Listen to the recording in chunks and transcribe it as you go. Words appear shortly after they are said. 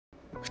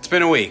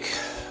been a week,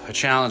 a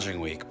challenging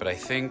week, but I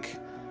think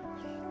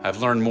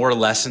I've learned more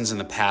lessons in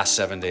the past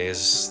 7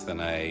 days than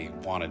I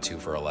wanted to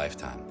for a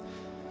lifetime.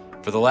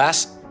 For the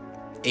last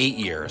 8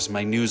 years,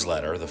 my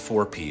newsletter, The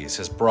 4 Ps,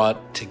 has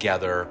brought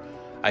together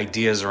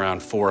ideas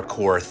around 4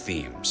 core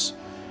themes.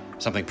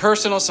 Something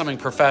personal, something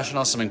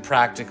professional, something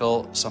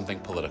practical, something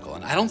political.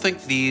 And I don't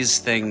think these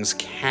things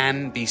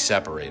can be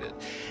separated.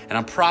 And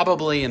I'm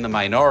probably in the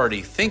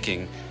minority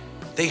thinking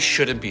they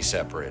shouldn't be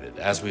separated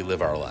as we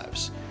live our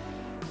lives.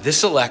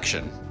 This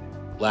election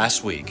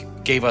last week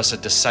gave us a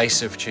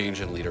decisive change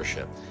in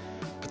leadership,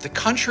 but the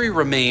country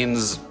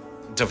remains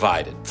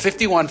divided,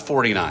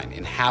 51-49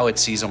 in how it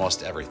sees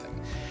almost everything.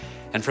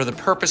 And for the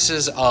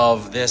purposes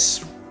of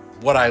this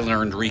What I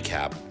Learned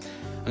recap,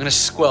 I'm going to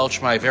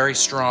squelch my very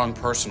strong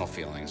personal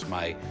feelings,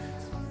 my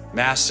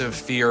massive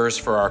fears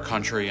for our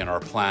country and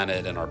our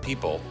planet and our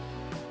people,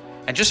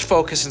 and just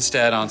focus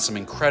instead on some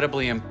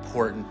incredibly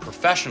important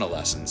professional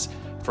lessons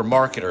for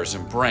marketers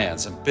and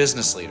brands and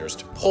business leaders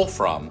to pull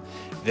from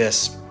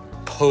this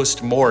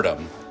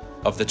post-mortem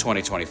of the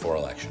 2024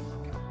 election.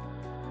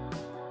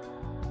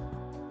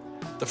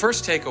 The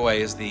first takeaway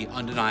is the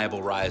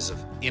undeniable rise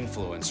of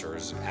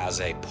influencers as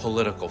a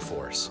political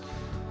force.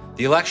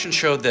 The election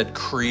showed that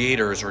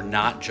creators are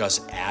not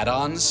just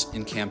add-ons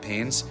in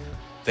campaigns,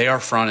 they are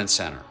front and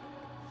center.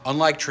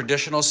 Unlike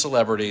traditional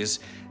celebrities,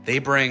 they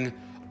bring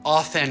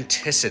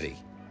authenticity,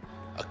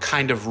 a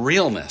kind of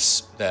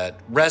realness that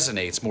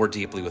resonates more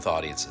deeply with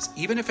audiences.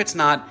 Even if it's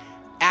not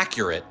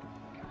accurate,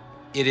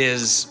 it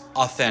is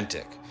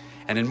authentic.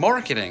 And in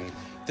marketing,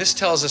 this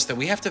tells us that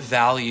we have to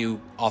value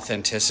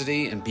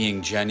authenticity and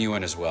being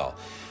genuine as well.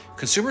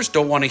 Consumers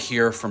don't want to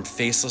hear from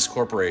faceless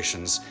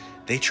corporations.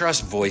 They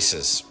trust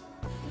voices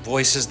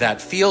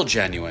that feel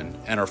genuine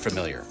and are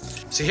familiar.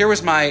 So here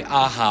was my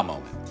aha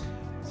moment.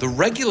 The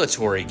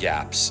regulatory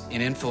gaps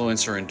in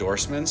influencer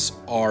endorsements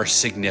are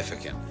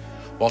significant.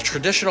 While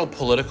traditional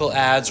political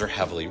ads are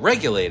heavily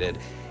regulated,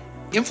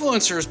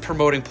 influencers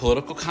promoting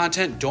political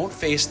content don't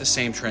face the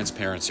same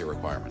transparency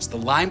requirements. The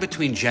line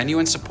between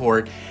genuine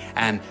support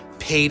and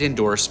paid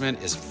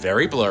endorsement is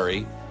very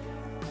blurry,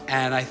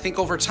 and I think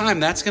over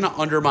time that's going to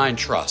undermine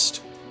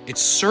trust. It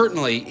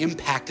certainly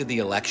impacted the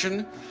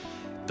election,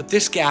 but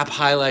this gap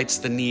highlights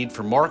the need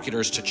for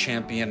marketers to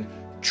champion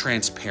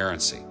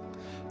transparency.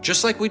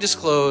 Just like we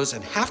disclose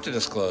and have to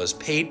disclose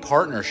paid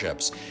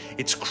partnerships,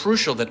 it's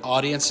crucial that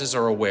audiences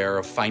are aware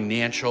of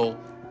financial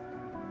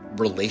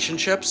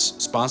relationships,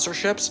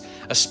 sponsorships,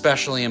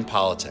 especially in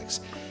politics.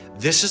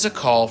 This is a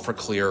call for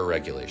clearer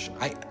regulation.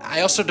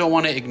 I also don't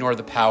want to ignore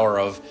the power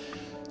of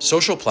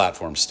social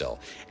platforms still,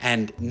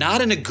 and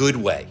not in a good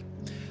way.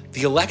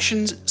 The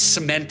elections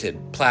cemented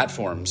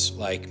platforms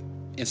like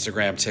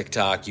Instagram,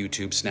 TikTok,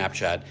 YouTube,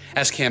 Snapchat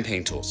as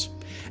campaign tools.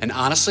 And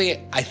honestly,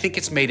 I think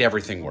it's made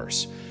everything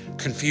worse.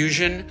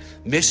 Confusion,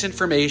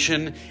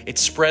 misinformation, it's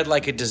spread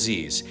like a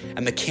disease.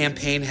 And the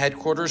campaign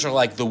headquarters are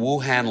like the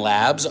Wuhan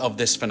labs of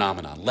this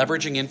phenomenon,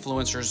 leveraging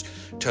influencers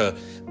to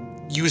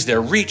use their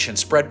reach and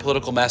spread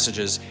political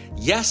messages.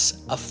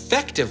 Yes,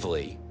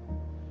 effectively,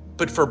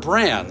 but for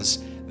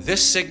brands,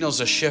 this signals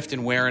a shift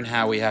in where and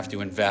how we have to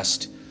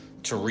invest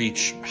to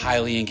reach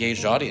highly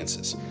engaged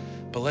audiences.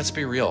 But let's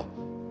be real,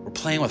 we're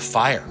playing with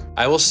fire.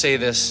 I will say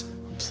this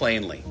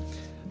plainly.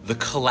 The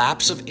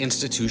collapse of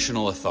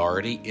institutional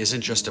authority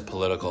isn't just a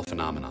political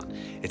phenomenon.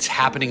 It's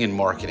happening in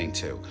marketing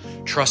too.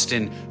 Trust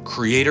in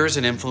creators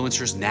and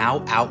influencers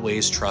now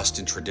outweighs trust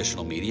in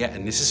traditional media,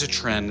 and this is a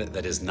trend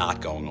that is not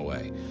going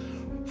away.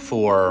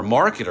 For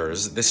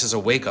marketers, this is a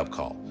wake-up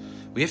call.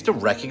 We have to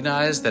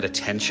recognize that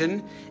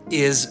attention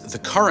is the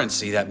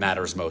currency that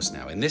matters most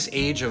now. In this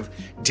age of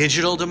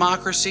digital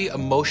democracy,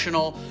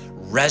 emotional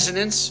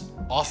resonance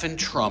often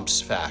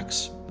trumps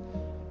facts.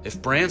 If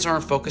brands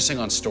aren't focusing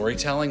on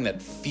storytelling that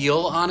feel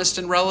honest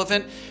and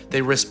relevant, they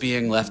risk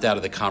being left out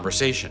of the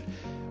conversation.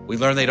 We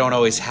learn they don't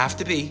always have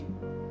to be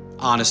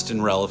honest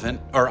and relevant,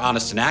 or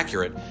honest and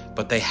accurate,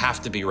 but they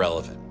have to be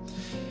relevant.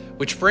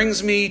 Which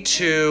brings me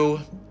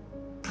to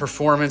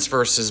performance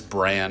versus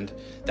brand.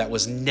 That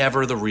was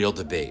never the real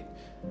debate.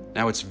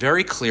 Now it's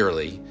very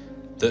clearly,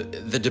 the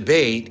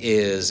debate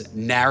is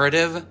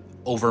narrative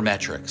over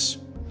metrics.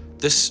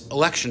 This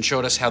election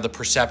showed us how the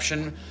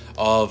perception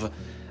of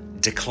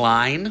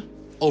decline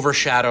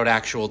overshadowed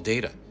actual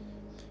data.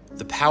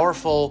 The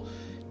powerful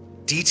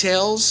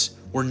details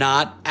were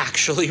not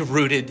actually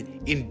rooted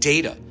in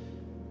data.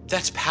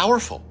 That's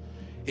powerful.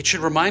 It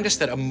should remind us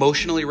that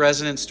emotionally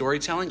resonant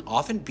storytelling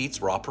often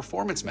beats raw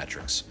performance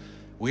metrics.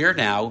 We are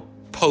now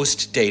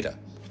post-data.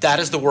 That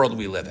is the world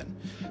we live in.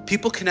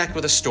 People connect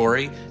with a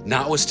story,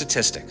 not with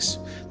statistics.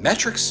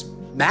 Metrics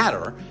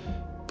matter,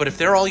 but if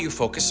they're all you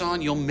focus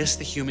on, you'll miss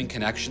the human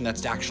connection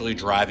that's actually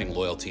driving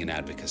loyalty and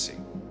advocacy.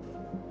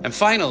 And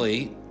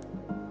finally,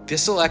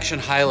 this election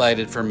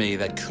highlighted for me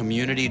that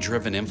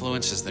community-driven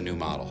influence is the new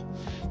model.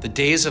 The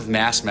days of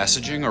mass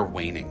messaging are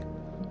waning.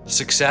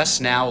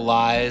 Success now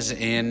lies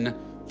in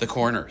the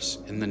corners,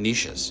 in the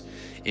niches,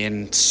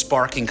 in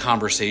sparking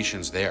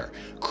conversations there,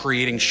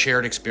 creating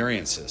shared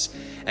experiences,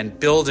 and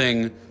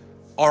building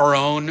our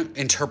own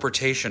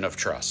interpretation of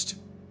trust.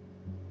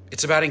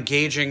 It's about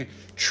engaging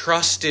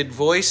trusted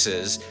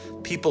voices,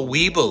 people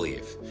we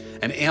believe,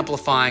 and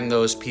amplifying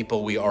those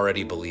people we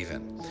already believe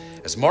in.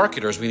 As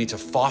marketers, we need to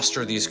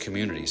foster these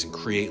communities and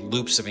create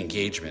loops of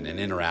engagement and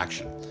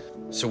interaction.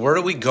 So where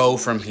do we go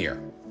from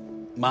here?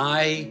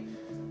 My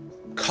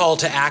call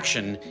to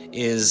action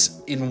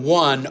is in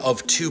one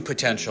of two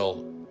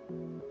potential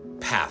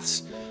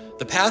paths.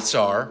 The paths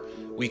are,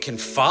 we can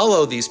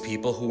follow these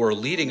people who are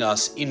leading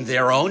us in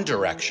their own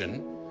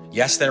direction.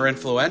 Yes, they're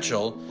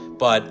influential,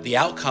 but the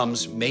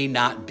outcomes may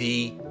not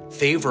be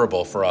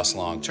favorable for us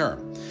long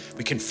term.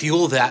 We can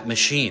fuel that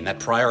machine that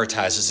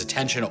prioritizes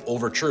attention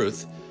over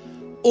truth,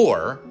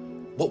 or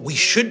what we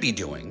should be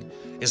doing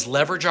is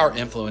leverage our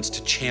influence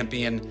to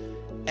champion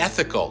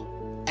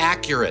ethical,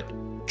 accurate,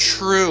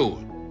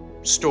 true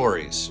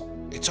stories.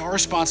 It's our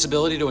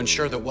responsibility to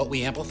ensure that what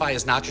we amplify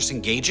is not just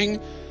engaging,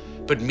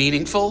 but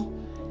meaningful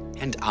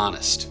and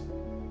honest.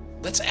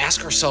 Let's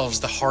ask ourselves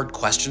the hard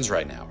questions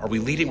right now. Are we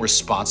leading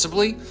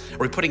responsibly? Are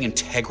we putting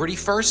integrity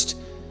first?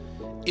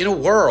 In a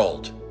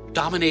world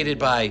dominated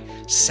by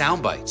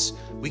sound bites,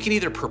 we can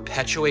either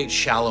perpetuate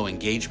shallow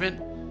engagement,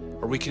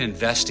 or we can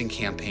invest in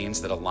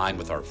campaigns that align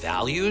with our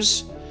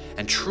values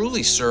and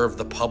truly serve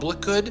the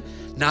public good,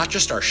 not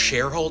just our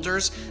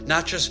shareholders,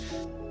 not just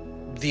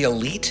the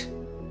elite.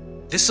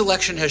 This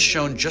election has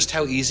shown just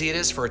how easy it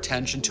is for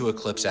attention to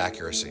eclipse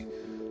accuracy.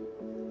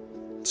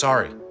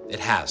 Sorry, it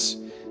has.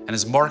 And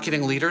as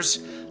marketing leaders,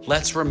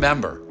 let's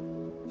remember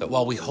that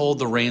while we hold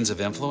the reins of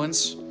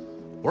influence,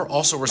 we're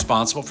also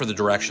responsible for the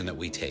direction that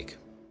we take.